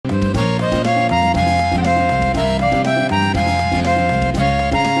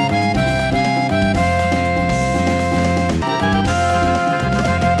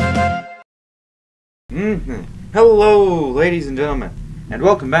Hello, ladies and gentlemen, and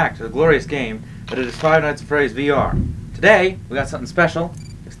welcome back to the glorious game that it is Five Nights at Freddy's VR. Today, we got something special.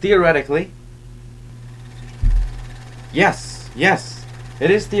 It's theoretically... Yes,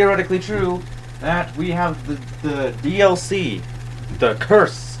 it is theoretically true that we have the DLC, The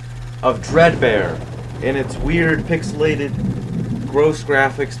Curse of Dreadbear, in its weird, pixelated, gross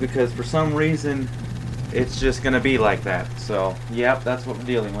graphics, because for some reason, it's just gonna be like that. So, yep, that's what we're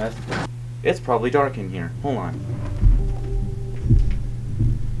dealing with. It's probably dark in here. Hold on.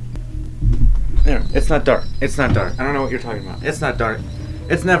 There, it's not dark. It's not dark. I don't know what you're talking about. It's not dark.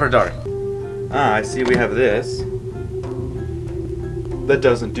 It's never dark. Ah, I see we have this. That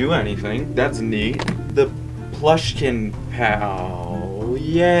doesn't do anything. That's neat. The Plushkin pal.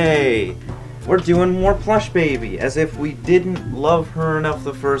 Yay! We're doing more Plush Baby, as if we didn't love her enough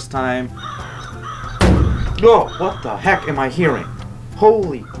the first time. Oh, what the heck am I hearing?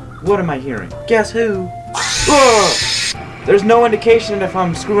 Holy... What am I hearing? Guess who? Ugh! There's no indication if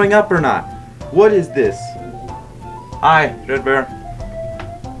I'm screwing up or not. What is this? Hi, Dreadbear.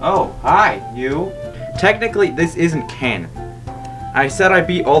 Oh, hi, you. Technically, this isn't canon. I said I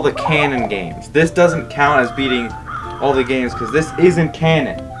beat all the canon games. This doesn't count as beating all the games because this isn't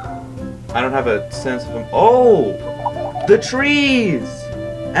canon. I don't have a sense of them. Oh! The trees!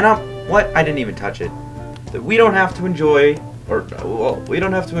 And what? I didn't even touch it. We don't have to enjoy... well, we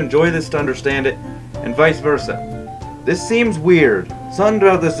don't have to enjoy this to understand it, and vice versa. This seems weird. Something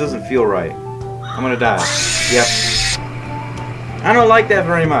about this doesn't feel right. I'm gonna die. Yep. I don't like that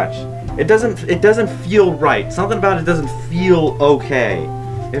very much. It doesn't feel right. Something about it doesn't feel okay.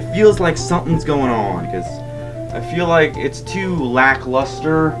 It feels like something's going on, because I feel like it's too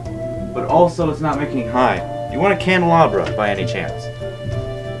lackluster, but also it's not making high. You want a candelabra by any chance?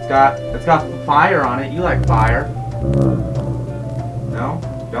 It's got fire on it. You like fire. No?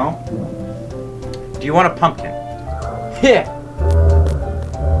 Don't? Do you want a pumpkin? Yeah!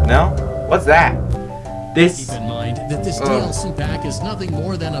 No? What's that? This... Keep in mind that this DLC pack is nothing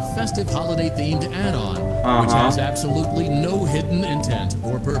more than a festive holiday-themed add-on, which has absolutely no hidden intent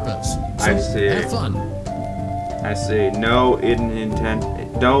or purpose. So I see. Have fun. I see. No hidden intent.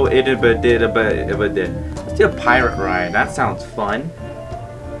 No hidden but let's do a pirate ride. That sounds fun.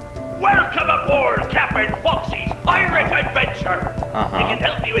 Welcome aboard, Captain Foxy's Pirate Adventure! You can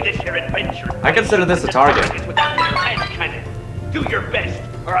help me with this here adventure. I consider this a target. With that little hand cannon. Do your best,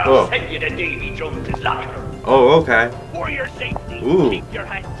 or I'll send you to Davy Jones's locker. Oh, okay. For your safety, keep your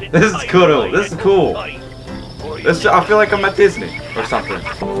hands in This is cool. This is cool. I feel like I'm at Disney or something.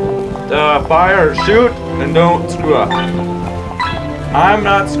 Fire, shoot, and don't screw up. I'm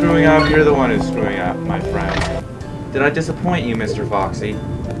not screwing up. You're the one who's screwing up, my friend. Did I disappoint you, Mr. Foxy?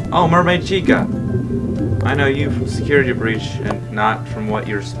 Oh, Mermaid Chica. I know you from security breach and not from what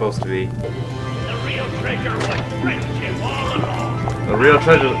you're supposed to be. The real treasure was friendship all along. The real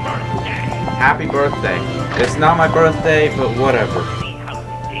treasure. Happy birthday. It's not my birthday, but whatever.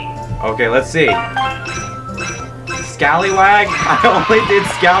 Okay, let's see. Scallywag? I only did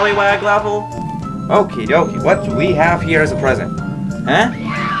Scallywag level? Okie dokie. What do we have here as a present? Huh?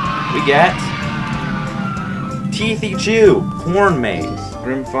 We get... Teethy Chew. Corn Maze.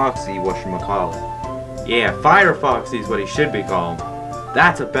 Grim Foxy, whatchamacallit. Yeah, Fire Foxy is what he should be called.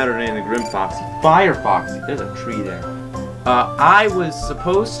 That's a better name than Grim Foxy. Fire Foxy. There's a tree there. I was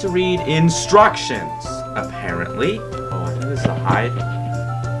supposed to read instructions, apparently. Oh, I think this is a hide.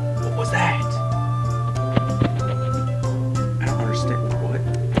 What was that? I don't understand. What?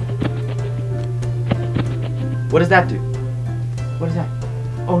 What does that do? What is that?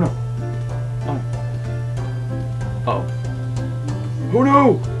 Oh, no. Oh, no. Uh-oh. Oh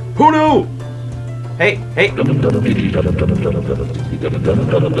no! Oh no! Hey, hey!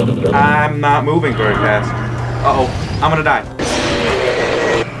 I'm not moving very fast. Uh-oh, I'm gonna die.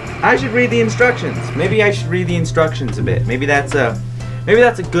 I should read the instructions. Maybe I should read the instructions a bit. Maybe that's a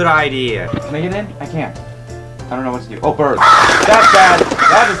good idea. Can I get in? I can't. I don't know what to do. Oh, birds. That's bad.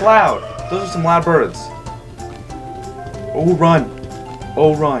 That is loud. Those are some loud birds. Oh, run.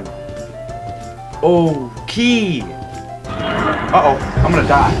 Oh, run. Oh, key. Uh-oh, I'm gonna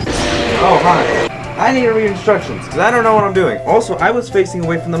die. Oh, hi. I need to read instructions, because I don't know what I'm doing. Also, I was facing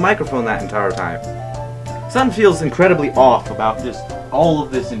away from the microphone that entire time. Something feels incredibly off about just all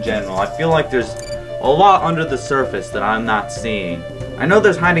of this in general. I feel like there's a lot under the surface that I'm not seeing. I know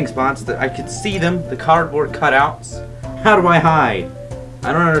there's hiding spots that I could see them, the cardboard cutouts. How do I hide?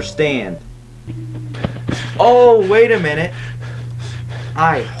 I don't understand. Oh, wait a minute.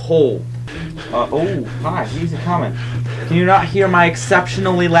 I hold. Oh, hi, he's coming. Can you not hear my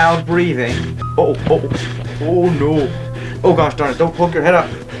exceptionally loud breathing? Oh no. Oh gosh darn it, don't poke your head up.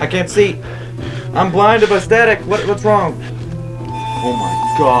 I can't see. I'm blinded by static. What's wrong? Oh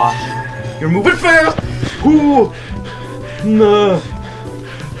my gosh. You're moving fast. Ooh. No.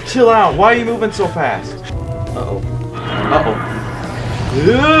 Chill out. Why are you moving so fast? Uh-oh. Uh-oh.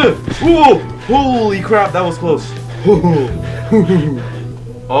 Ooh. Holy crap, that was close.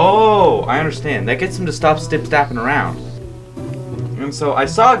 Oh, I understand. That gets him to stop stip-stapping around. And so I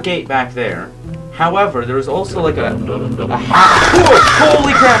saw a gate back there. However, there was also like a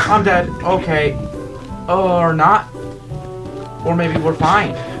holy crap, I'm dead. Okay. Or not. Or maybe we're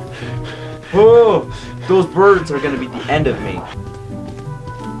fine. Oh, those birds are gonna be the end of me.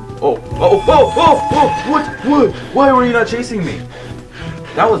 What? Why were you not chasing me?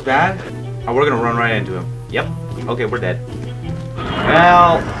 That was bad. Oh, we're gonna run right into him. Yep. Okay, we're dead.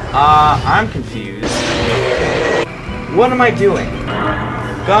 Well, I'm confused. What am I doing?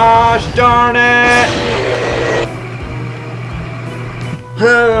 Gosh darn it!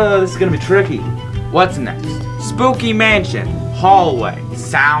 This is gonna be tricky. What's next? Spooky mansion. Hallway.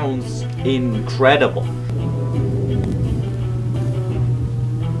 Sounds incredible.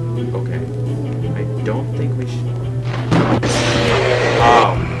 Okay. I don't think we should...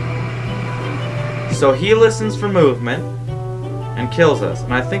 Oh. So he listens for movement and kills us.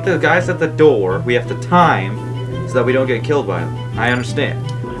 And I think the guys at the door, we have to time so that we don't get killed by them. I understand.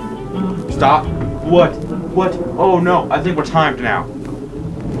 Stop. What? Oh no, I think we're timed now.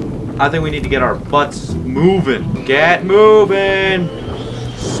 I think we need to get our butts moving. Get moving.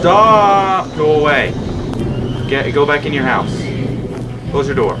 Stop. Go away. Go back in your house. Close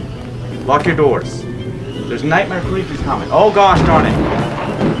your door. Lock your doors. There's nightmare creatures coming. Oh gosh darn it.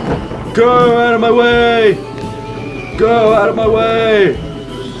 Go out of my way. Go out of my way.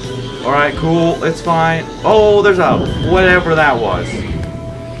 Alright, cool. It's fine. Oh, there's a whatever that was.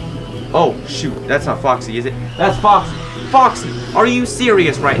 Oh, shoot. That's not Foxy, is it? That's Foxy. Foxy, are you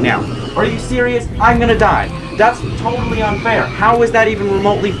serious right now? Are you serious? I'm gonna die. That's totally unfair. How is that even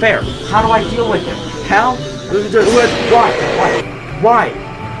remotely fair? How do I deal with it? Hell?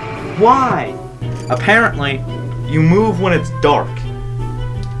 Why? Apparently, you move when it's dark.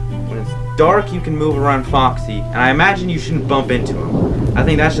 When it's dark, you can move around Foxy, and I imagine you shouldn't bump into him. I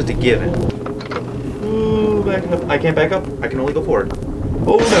think that's just a given. Ooh, back up. I can't back up. I can only go forward.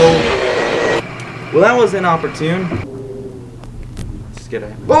 Oh no. Well, that was inopportune. Let's get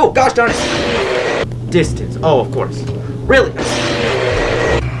a... Oh, gosh darn it. Distance. Oh, of course. Really?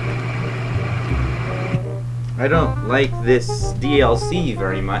 I don't like this DLC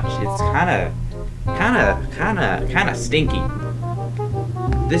very much. It's kind of stinky.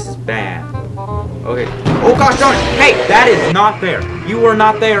 This is bad. Okay. Oh gosh darn it! Hey, that is not fair. You were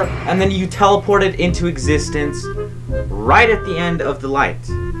not there, and then you teleported into existence right at the end of the light.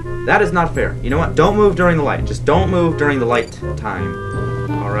 That is not fair. You know what? Don't move during the light. Just don't move during the light time.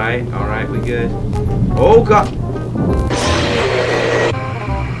 Alright, we good. Oh god.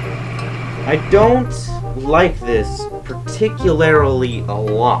 I don't like this particularly a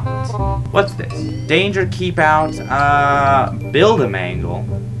lot. What's this? Danger, keep out, build a mangle.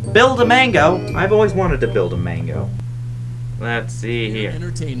 Build a mango? I've always wanted to build a mango. Let's see here.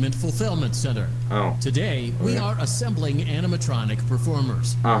 Entertainment Fulfillment Center. Oh. Today, we are assembling animatronic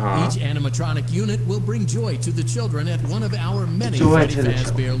performers. Each animatronic unit will bring joy to the children at one of our many Freddy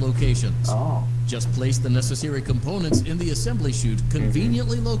Fazbear locations. Oh. Just place the necessary components in the assembly chute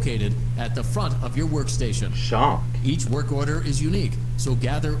conveniently located at the front of your workstation. Shock. Each work order is unique, so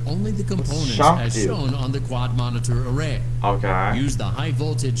gather only the components as shown on the quad monitor array. Okay. Use the high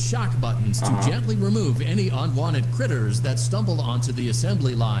voltage shock buttons to gently remove any unwanted critters that stumble onto the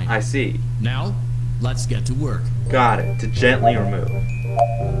assembly line. I see. Now, let's get to work. Got it. To gently remove.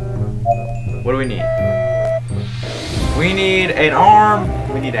 What do we need? We need an arm.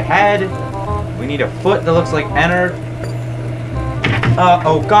 We need a head. We need a foot that looks like Ennard.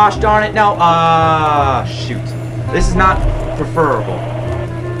 Oh gosh darn it, no. Shoot. This is not preferable.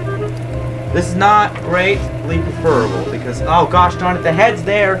 This is not greatly preferable because, oh gosh darn it, the head's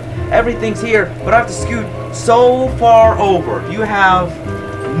there. Everything's here, but I have to scoot so far over. You have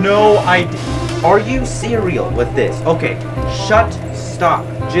no idea. Are you serial with this? Okay, stop.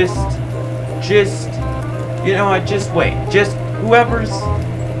 Just, you know what, just wait. Just, whoever's...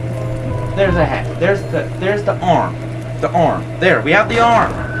 There's a head. There's the arm. The arm. There, we have the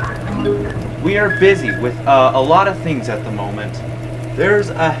arm. We are busy with a lot of things at the moment. There's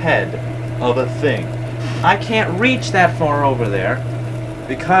a head of a thing. I can't reach that far over there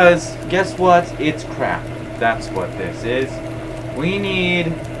because guess what? It's crap. That's what this is. We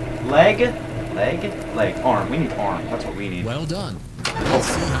need leg, arm. We need arm. That's what we need. Well done. Let's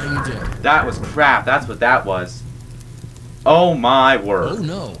see how you did. That was crap. That's what that was. Oh my word. Oh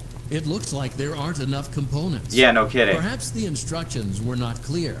no. It looks like there aren't enough components. Yeah, no kidding. Perhaps the instructions were not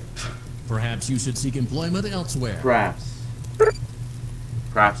clear. Perhaps you should seek employment elsewhere. Perhaps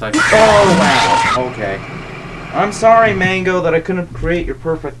I... Oh, wow. Okay. I'm sorry, Mango, that I couldn't create your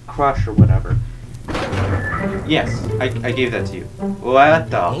perfect crush or whatever. Yes, I gave that to you. What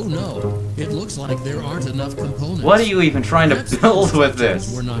the... Oh, no. It looks like there aren't enough components. What are you even trying to build with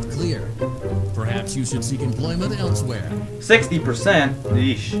this? Were not clear. Perhaps you should seek employment elsewhere. 60%?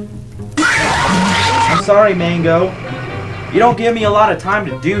 Yeesh. I'm sorry, Mango. You don't give me a lot of time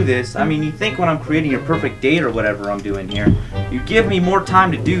to do this. I mean, you think when I'm creating your perfect date or whatever I'm doing here, you give me more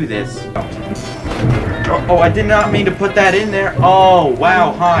time to do this. Oh, I did not mean to put that in there. Oh,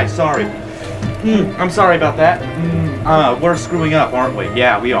 wow, hi, sorry. I'm sorry about that. We're screwing up, aren't we?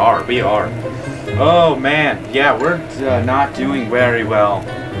 Yeah, we are. Oh, man. Yeah, we're not doing very well.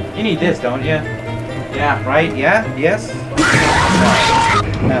 You need this, don't you? Yeah, right? Yeah? Yes?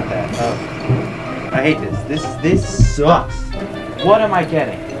 No, not that. Oh. I hate this. This sucks. What am I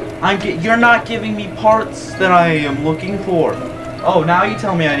getting? You're not giving me parts that I am looking for. Oh, now you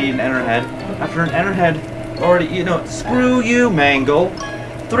tell me I need an enter head. After an enter head, already, you know, screw you, Mangle.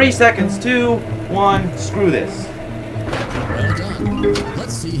 3 seconds, 2, 1, screw this. Well done.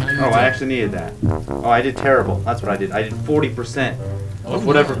 Let's see how you Oh, I actually needed that. Oh, I did terrible. That's what I did. I did 40% of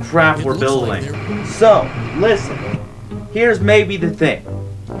whatever crap we're building. So, listen. Here's maybe the thing.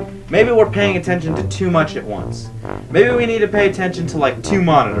 Maybe we're paying attention to too much at once. Maybe we need to pay attention to like 2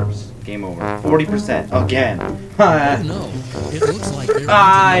 monitors. Game over. 40% again. Oh, no. It looks like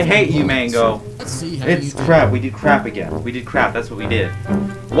I hate you, Mango. Let's see how It's crap. We did crap again. We did crap. That's what we did.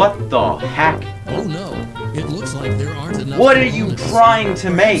 What the heck? Oh no. It looks like there aren't enough. What are you trying to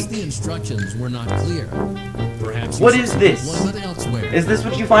make? The instructions were not clear. Perhaps what is this? Is this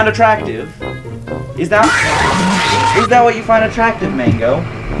what you find attractive? Is that what you find attractive, Mango?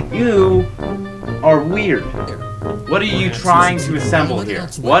 You are weird. What are you trying to assemble here?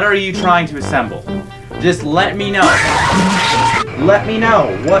 What are you trying to assemble? Just let me know. Let me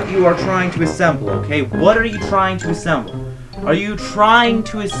know what you are trying to assemble, okay? What are you trying to assemble? Are you trying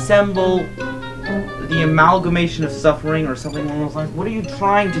to assemble the amalgamation of suffering or something along those lines? What are you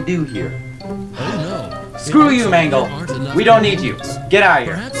trying to do here? Oh no. Screw you, Mango. We don't need you. Get out of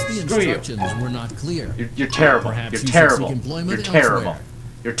here. Perhaps the Screw you. instructions were not clear. You're terrible. Perhaps You're you should terrible. seek employment You're terrible. elsewhere.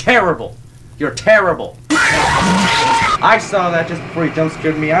 You're terrible. You're terrible. I saw that just before you jump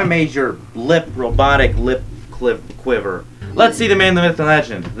scared me. I made your robotic lip quiver. Let's see the man, the myth, the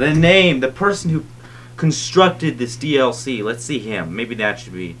legend. The name, the person who constructed this DLC. Let's see him. Maybe that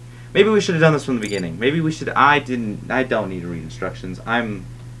should be. Maybe we should have done this from the beginning. Maybe we should. I don't need to read instructions. I'm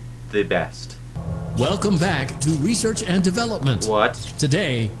the best. Welcome back to Research and Development. What?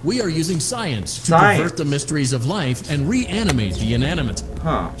 Today, we are using science to pervert the mysteries of life and reanimate the inanimate.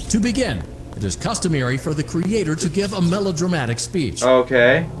 Huh. To begin, it is customary for the creator to give a melodramatic speech.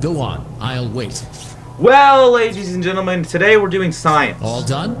 Okay. Go on, I'll wait. Well, ladies and gentlemen, today we're doing science. All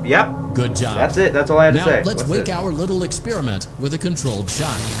done? Yep. Good job. That's it. That's all I had to say. Now, let's wake our little experiment with a controlled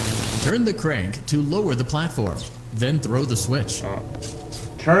shot. Turn the crank to lower the platform, then throw the switch.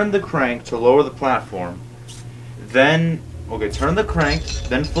 Turn the crank to lower the platform, then, okay, turn the crank,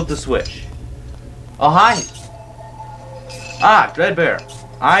 then flip the switch. Oh, hi. Ah, Dreadbear.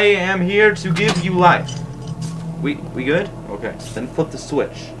 I am here to give you life. We good? Okay, then flip the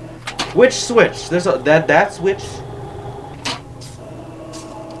switch. Which switch? There's that switch?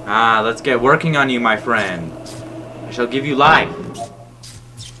 Ah, let's get working on you, my friend. I shall give you life.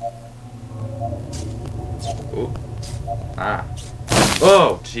 Ooh. Ah.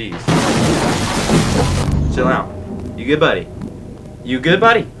 Oh, jeez. Chill out. You good, buddy? You good,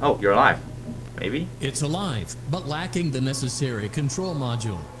 buddy? Oh, you're alive. Maybe? It's alive, but lacking the necessary control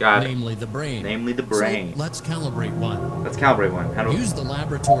module. Got it. Namely the brain. Namely the brain. So let's calibrate one. Let's calibrate one. How do we... Use the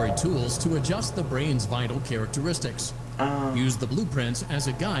laboratory tools to adjust the brain's vital characteristics. Use the blueprints as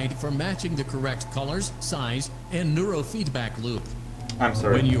a guide for matching the correct colors, size, and neurofeedback loop. I'm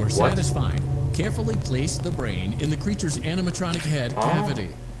sorry. When you are what? satisfied, carefully place the brain in the creature's animatronic head cavity.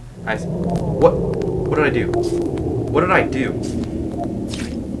 What did I do? What did I do?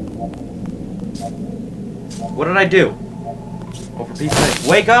 What did I do? Oh, for Pete's sake.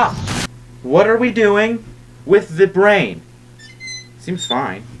 Wake up! What are we doing with the brain? Seems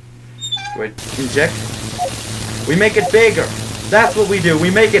fine. Do I inject? We make it bigger. That's what we do. We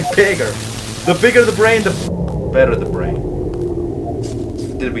make it bigger. The bigger the brain, the better the brain.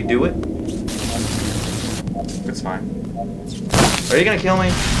 Did we do it? It's fine. Are you gonna kill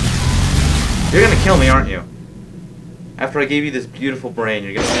me? You're gonna kill me, aren't you? After I gave you this beautiful brain,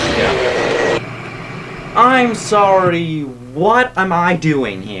 you're gonna... Yeah. I'm sorry, what am I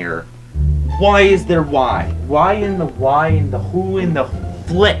doing here? Why is there why? Why in the who in the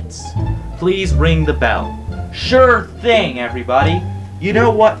flits? Please ring the bell. Sure thing, everybody. You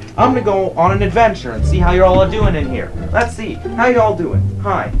know what? I'm gonna go on an adventure and see how you're all doing in here. Let's see. How you all doing?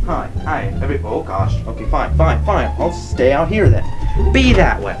 Hi. Oh gosh. Okay, fine. I'll stay out here then. Be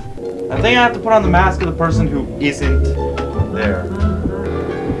that way. I think I have to put on the mask of the person who isn't there.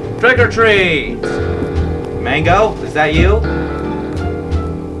 Trick or treat! Mango, is that you?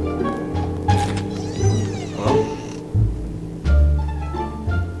 Hello?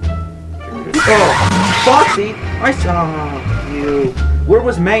 Oh, Foxy! I saw you. Where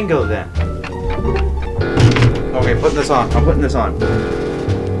was Mango then? Okay, putting this on. I'm putting this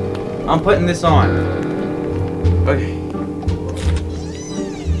on. Okay.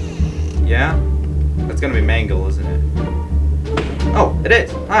 Yeah? That's gonna be Mango, isn't it? Oh, it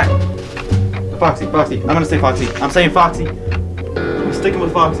is. Hi. Foxy. I'm gonna say Foxy. I'm saying Foxy. I'm sticking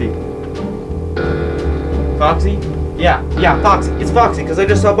with Foxy. Foxy? Yeah, Foxy. It's Foxy, because I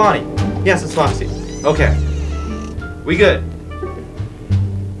just saw Bonnie. Yes, it's Foxy. Okay. We good.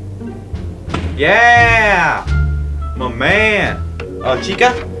 Yeah! My man!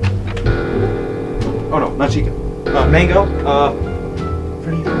 Chica? Oh no, not Chica. Mango?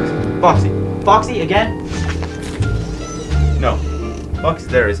 Foxy. Foxy again? No. Foxy's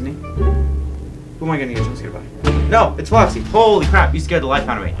there, isn't he? Who am I gonna get jump scared by? No, it's Foxy. Holy crap, you scared the life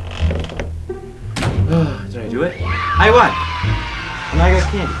out of me. Did I do it? I won! And I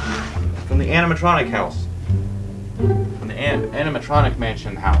got candy. From the animatronic house. From the animatronic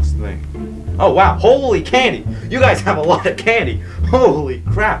mansion house thing. Oh wow, holy candy! You guys have a lot of candy. Holy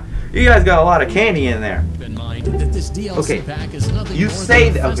crap. You guys got a lot of candy in there. Keep in mind that this DLC pack is nothing you more say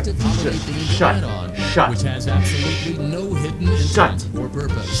than a that. festive holiday themed add-on, Shut. which has absolutely no hidden intent or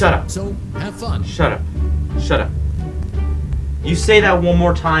purpose. Shut up. So have fun. Shut up. You say that one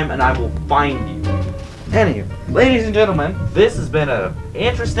more time and I will find you. Anywho, ladies and gentlemen, this has been an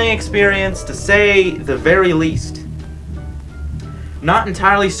interesting experience to say the very least. Not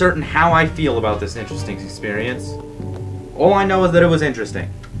entirely certain how I feel about this interesting experience. All I know is that it was interesting.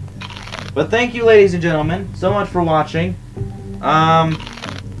 But thank you, ladies and gentlemen, so much for watching.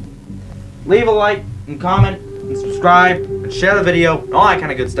 Leave a like and comment and subscribe and share the video and all that kind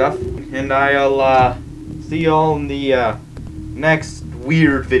of good stuff. And I'll see you all in the next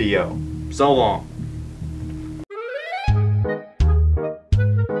weird video. So long.